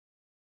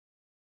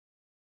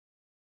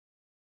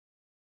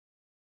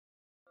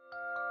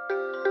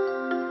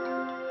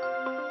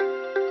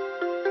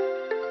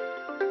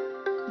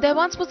There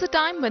once was a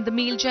time when the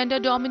male gender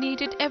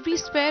dominated every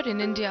sphere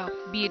in India,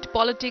 be it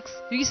politics,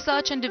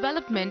 research and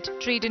development,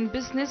 trade and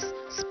business,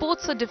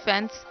 sports or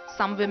defense.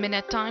 Some women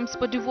at times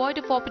were devoid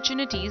of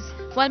opportunities,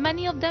 while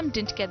many of them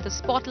didn't get the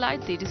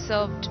spotlight they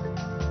deserved.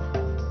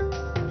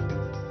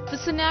 The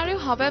scenario,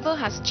 however,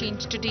 has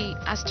changed today,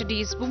 as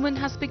today's woman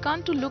has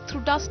begun to look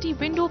through dusty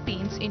window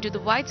panes into the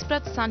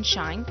widespread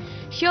sunshine.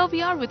 Here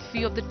we are with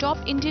few of the top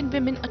Indian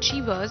women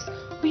achievers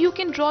who you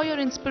can draw your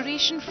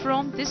inspiration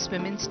from this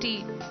Women's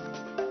Day.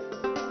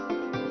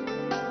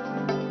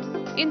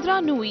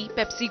 Indra Nooyi,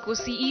 PepsiCo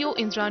CEO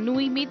Indra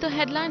Nooyi made the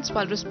headlines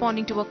while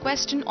responding to a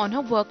question on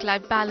her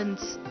work-life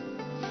balance.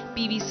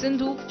 PV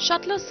Sindhu,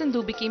 shuttler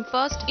Sindhu became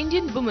first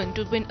Indian woman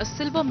to win a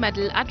silver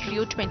medal at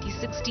Rio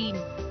 2016.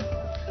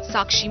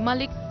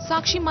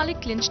 Sakshi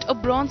Malik clinched a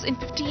bronze in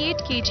 58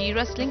 kg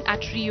wrestling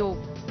at Rio.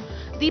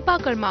 Deepa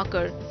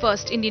Karmakar,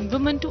 first Indian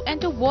woman to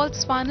enter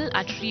World's final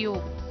at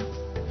Rio.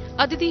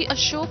 Aditi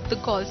Ashok, the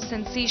golf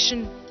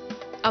sensation.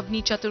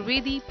 Avni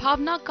Chaturvedi,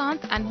 Bhavna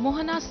Kant and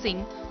Mohana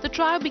Singh, the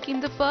trio became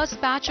the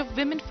first batch of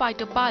women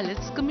fighter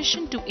pilots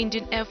commissioned to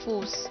Indian Air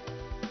Force.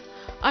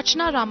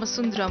 Archana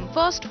Ramasundram,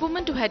 first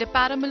woman to head a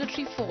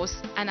paramilitary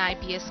force. An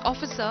IPS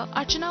officer,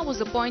 Archana was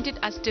appointed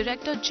as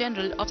Director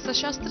General of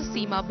Sashastra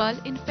Seema Bal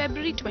in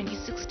February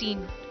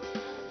 2016.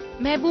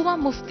 Mehbooba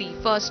Mufti,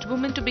 first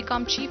woman to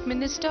become Chief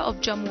Minister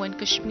of Jammu and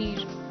Kashmir.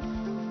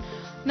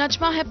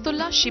 Najma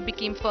Heptullah, she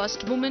became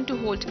first woman to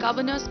hold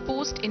Governor's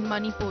post in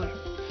Manipur.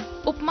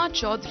 Upma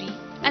Chaudhary,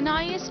 an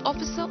IAS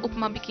officer,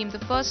 Upma became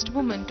the first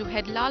woman to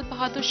head Lal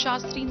Bahadur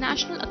Shastri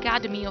National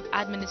Academy of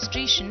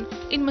Administration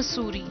in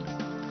Mussoorie.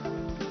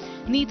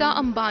 Neeta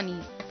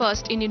Ambani,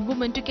 first Indian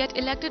woman to get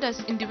elected as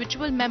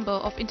individual member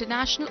of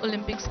International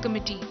Olympics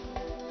Committee.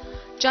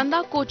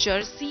 Chanda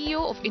Kochar,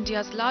 CEO of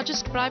India's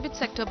largest private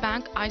sector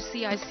bank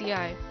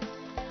ICICI.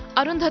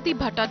 Arundhati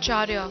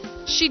Bhattacharya,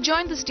 she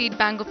joined the State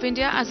Bank of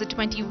India as a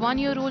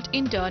 21-year-old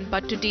intern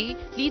but today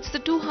leads the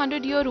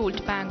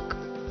 200-year-old bank.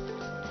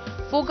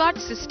 Fogart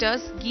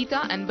sisters,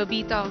 Geeta and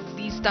Babita,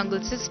 these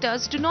Dangal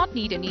sisters do not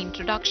need any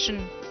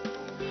introduction.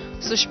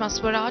 Sushma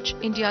Swaraj,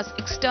 India's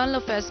External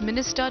Affairs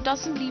Minister,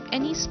 doesn't leave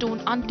any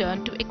stone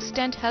unturned to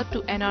extend help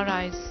to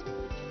NRIs.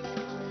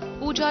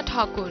 Pooja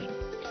Thakur,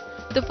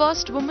 the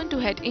first woman to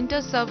head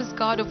Inter-Service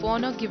Guard of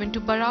Honor given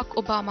to Barack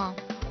Obama.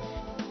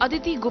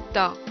 Aditi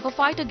Gupta, her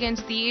fight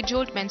against the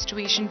age-old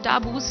menstruation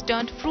taboos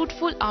turned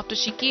fruitful after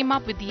she came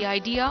up with the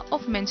idea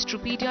of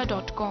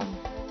menstrupedia.com.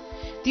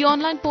 The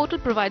online portal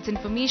provides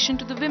information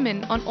to the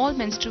women on all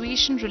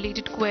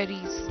menstruation-related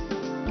queries.